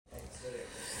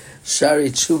Shaarei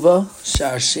Teshuva,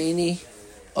 Sha'ar Sheni,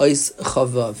 Ois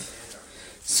Chavav.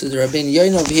 So the Rabbeinu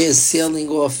Yoinov here is sailing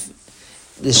off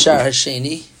the Sha'ar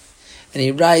Sheni, and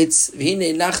he writes,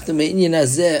 "V'hinei nachtem ha'inyan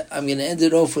hazeh." I'm going to end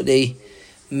it off with a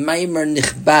Maimer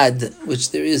Nichbad,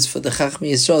 which there is for the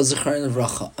Chachmei Yisrael Zechar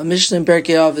Livracha. A Mishnah in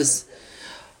Perkei Avos.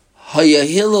 Haya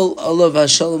Hillel Olav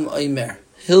Hashalom Omer.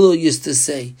 Hillel used to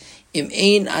say, "Im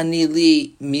ein ani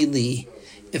li mi li."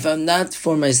 If I'm not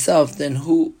for myself, then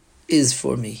who is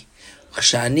for me?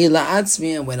 Ch'shani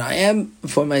la'atzmi, and when I am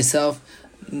for myself,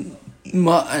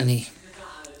 ma ani.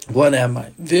 What am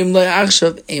I? V'im lo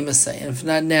achshav emasai. And if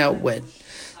not now, when?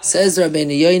 Says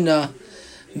Rabbeinu Yoina,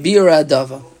 Bira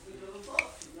Dava.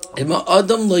 Ima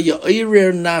adam lo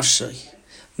ya'irir nafshay,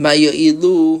 ma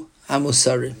ya'ilu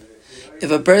hamusarim.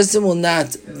 If a person will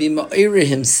not be ma'ir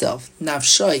himself,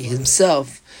 nafshay,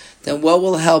 himself, then what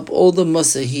will help all the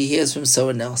mussar he hears from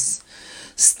someone else?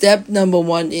 Step number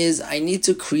one is I need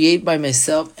to create by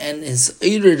myself and his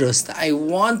irirus. I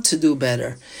want to do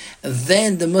better. And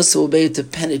then the mussar will be able to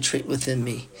penetrate within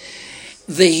me.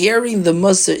 The hearing the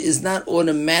mussar is not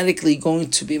automatically going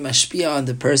to be mashpia on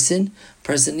the person.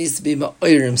 Person needs to be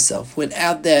ma'ir himself.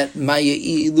 Without that,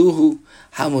 ma'iluhu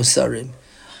hamusarim.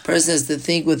 Person has to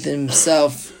think within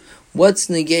himself, what's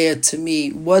negeya to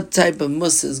me? What type of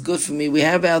mussar is good for me? We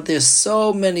have out there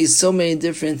so many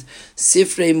different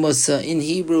sifrei mussar in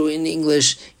Hebrew, in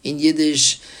English, in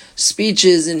Yiddish,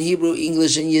 speeches in Hebrew,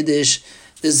 English, and Yiddish.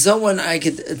 There's someone I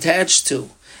could attach to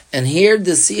and hear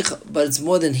the sikha, but it's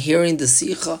more than hearing the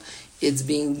sikha. It's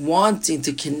being wanting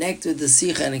to connect with the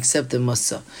sikha and accept the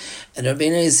mussar. And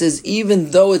Rabbeinu says, even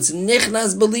though it's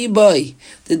nichnas b'libai,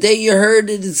 the day you heard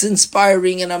it, it's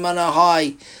inspiring and I'm on a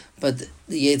high, but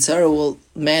the Yetzer Hara will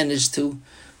manage to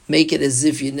make it as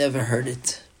if you never heard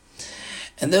it.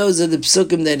 And those are the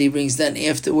psukim that he brings down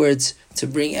afterwards to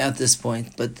bring out this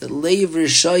point. But the leiv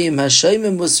rishayim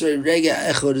hashayim musrei rega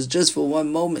echod is just for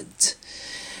one moment.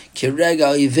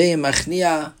 Kirega oivei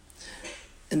machnia,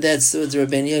 and that's what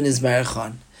Rabbeinu Yoina is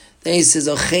marachan. Then he says,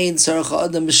 "Ochein tzarach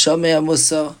adam b'shamei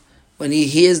hamussar." When he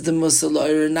hears the mussar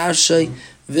lo'ir nafshay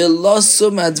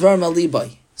v'losum advar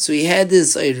malibai. So he had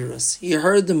this oirus. He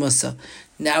heard the mussar.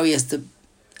 Now he has to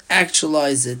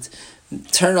actualize it,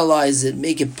 internalize it,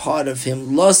 make it part of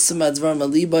him. Losum advar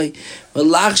malibai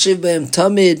v'lachshiv b'hem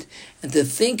tamid, and to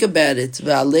think about it.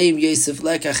 V'aleim yosef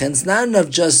lekach. And it's not enough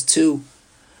just to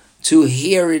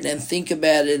hear it and think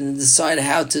about it and decide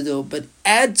how to do it, but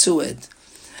add to it.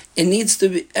 It needs to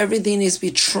be, everything needs to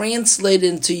be translated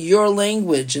into your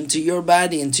language, into your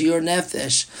body, into your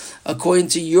nefesh, according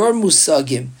to your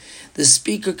musagim. The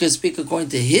speaker can speak according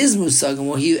to his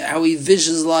musagim, how he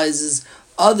visualizes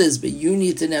others, but you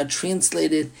need to now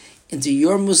translate it into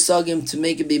your musagim to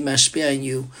make it be mashpia on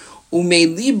you.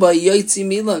 Umeliba yotzi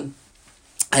milan.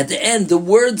 At the end, the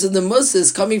words of the mussar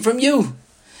is coming from you.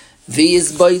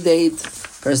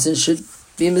 V'yizbaydeit, person should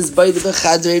be mizbaydei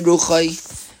b'chadrei ruchai.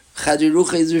 Chadrei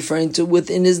ruchai is referring to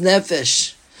within his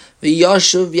nefesh.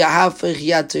 V'yashuv yahafech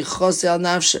yatichos al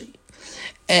nafshay.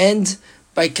 And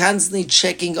by constantly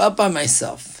checking up on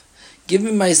myself,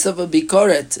 giving myself a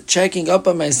bikoret, checking up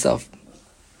on myself.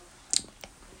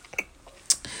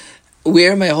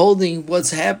 Where am I holding?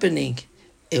 What's happening?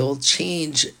 It will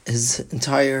change his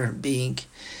entire being.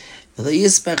 It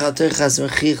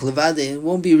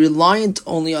won't be reliant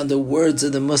only on the words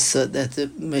of the mussar that the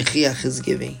mechiach is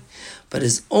giving, but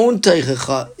his own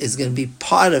teichacha is going to be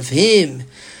part of him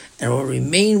and will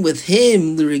remain with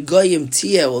him. The rigoyim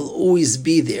tia will always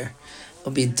be there. It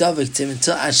will be davik to him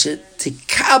until asher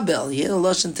tekabel. You hear the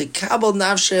lashon tekabel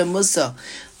nafshay mussar.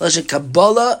 Lashon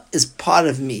kabbalah is part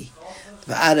of me.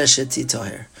 V'ad asher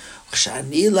titoher.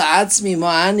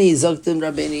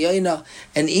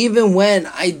 And even when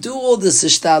I do all this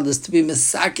ishtadlus to be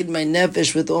mesaked my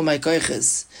nefesh with all my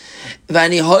koiches,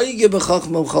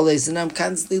 and I'm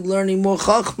constantly learning more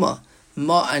chachma,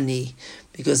 ma'ani,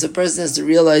 because a person has to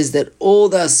realize that all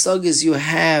the asagas you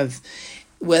have,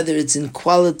 whether it's in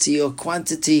quality or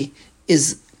quantity,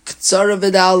 is ktsara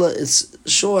v'dala, it's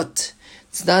short.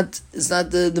 It's not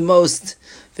the most.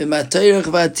 And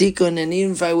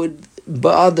even if I would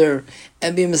bother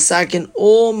and be masakin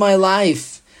all my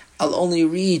life, I'll only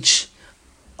reach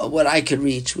what I could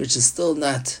reach, which is still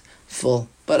not full.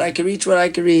 But I can reach what I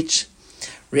can reach.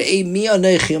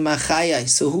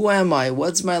 So who am I?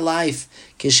 What's my life?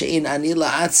 If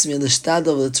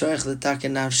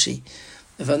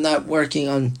I'm not working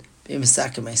on being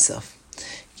masakin myself.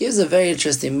 He gives a very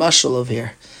interesting mashal over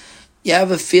here. You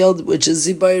have a field which is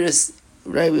zibayris.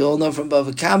 Right, we all know from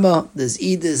Bava Kama, there's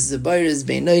Edis, Zibaris,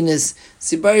 Beinonis.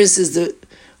 Zibaris is the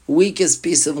weakest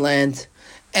piece of land,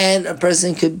 And a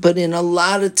person could put in a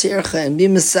lot of tircha and be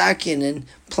masakin and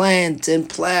plant and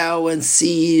plow and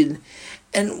seed.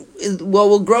 And what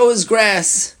will grow is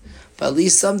grass. But at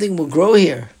least something will grow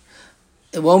here.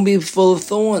 It won't be full of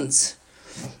thorns.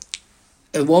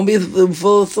 It won't be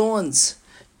full of thorns.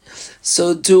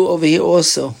 So too over here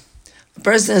also. A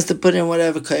person has to put in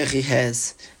whatever koyach he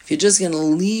has. If you're just going to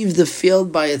leave the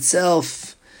field by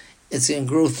itself, it's going to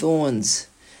grow thorns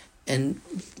and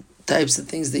types of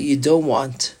things that you don't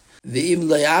want. Ve'im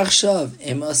la'achshav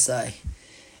emasai.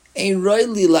 Ain't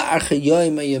royly la'achar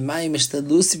yoyim ha'yamayim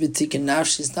ishtadlusi b'tikkun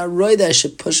nafshi. It's not right that I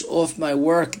should push off my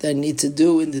work that I need to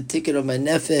do in the ticket of my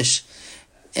nefesh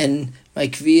and my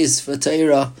kviz for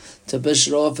Torah to push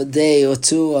it off a day or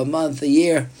two, a month, a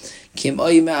year.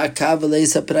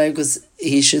 Because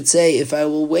he should say, if I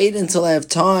will wait until I have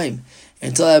time,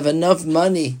 until I have enough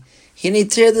money,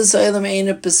 beautiful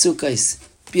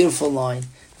line.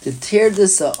 The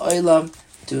tirdus ha'olam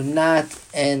do not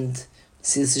end.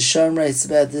 See, the Shaarei writes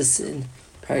about this in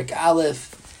Parak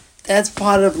Aleph. That's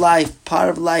part of life. Part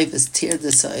of life is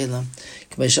tirdus ha'olam.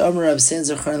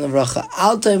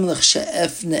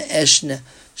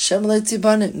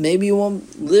 Maybe you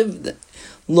won't live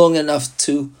long enough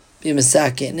to be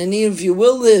masakin, and even if you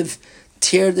will live,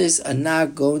 tirdus are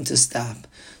not going to stop.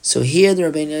 So here the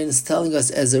Rabbeinu is telling us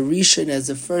as a rishon, as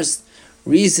the first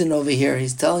reason over here,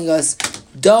 he's telling us,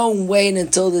 don't wait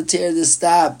until the tirdus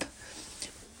stop,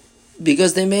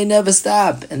 because they may never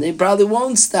stop, and they probably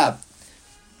won't stop.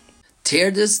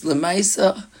 Tirdus,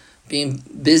 lemaisa, being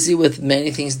busy with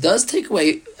many things, does take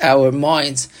away our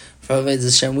minds from Avodas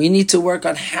Hashem. We need to work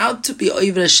on how to be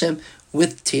Oved Hashem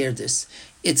with tirdus.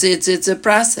 It's a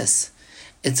process.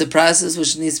 It's a process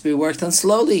which needs to be worked on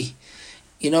slowly.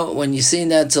 You know, when you're saying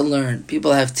that to learn,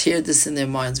 people have tirdus in their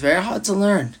minds. Very hard to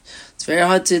learn. It's very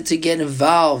hard to get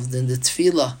involved in the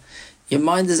tefillah. Your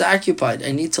mind is occupied.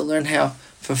 I need to learn how,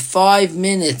 for 5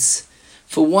 minutes,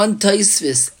 for one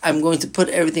taisvis, I'm going to put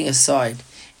everything aside.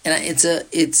 And it's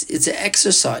an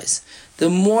exercise. The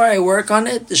more I work on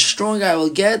it, the stronger I will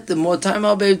get, the more time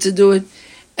I'll be able to do it,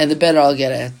 and the better I'll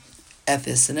get at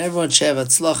this. And everyone should have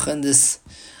atzlacha in this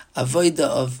avodah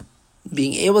of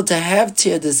being able to have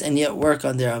tirdus and yet work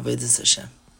on their avodas Hashem.